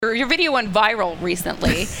your video went viral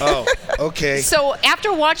recently. Oh, okay. So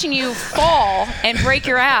after watching you fall and break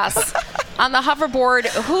your ass on the hoverboard,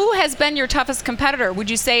 who has been your toughest competitor? Would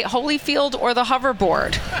you say Holyfield or the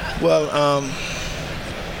hoverboard? Well,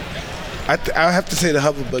 I'll have to say the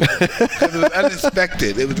hoverboard because it was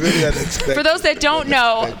unexpected. It was really unexpected. For those that don't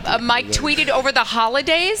know, Mike tweeted over the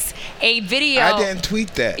holidays a video. I didn't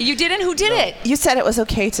tweet that. You didn't? Who did it? You said it was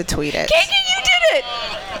okay to tweet it. Kiki, you did it!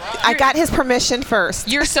 I got his permission first.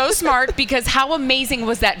 You're so smart because how amazing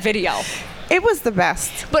was that video? It was the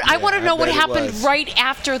best. But I want to know what bet it happened was. right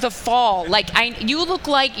after the fall. Like, you look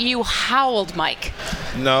like you howled, Mike.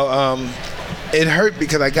 No, it hurt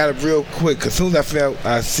because I got it real quick. As soon as I fell,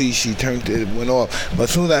 I see she turned it went off. But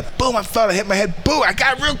as soon as boom, I fell, I hit my head, boom, I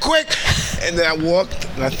got it real quick. And then I walked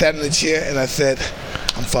and I sat in the chair and I said,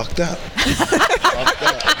 I'm fucked up.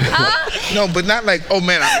 No, but not like, oh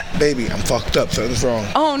man, baby, I'm fucked up. Something's wrong.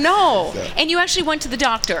 Oh no! And you actually went to the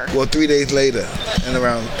doctor. Well, 3 days later, and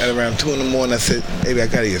at around 2 in the morning, I said, baby, I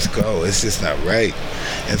gotta just go. It's just not right.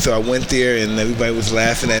 And so I went there, and everybody was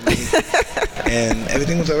laughing at me, and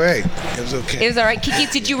everything was all right. It was okay. It was all right. Kiki,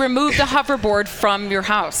 did you remove the hoverboard from your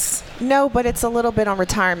house? No, but it's a little bit on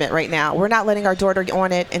retirement right now. We're not letting our daughter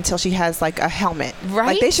on it until she has like a helmet.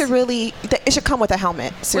 Right? Like it should come with a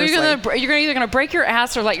helmet. Seriously. Well, you're either gonna break your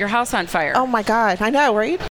ass or light your house on fire. Oh my God, I know, right?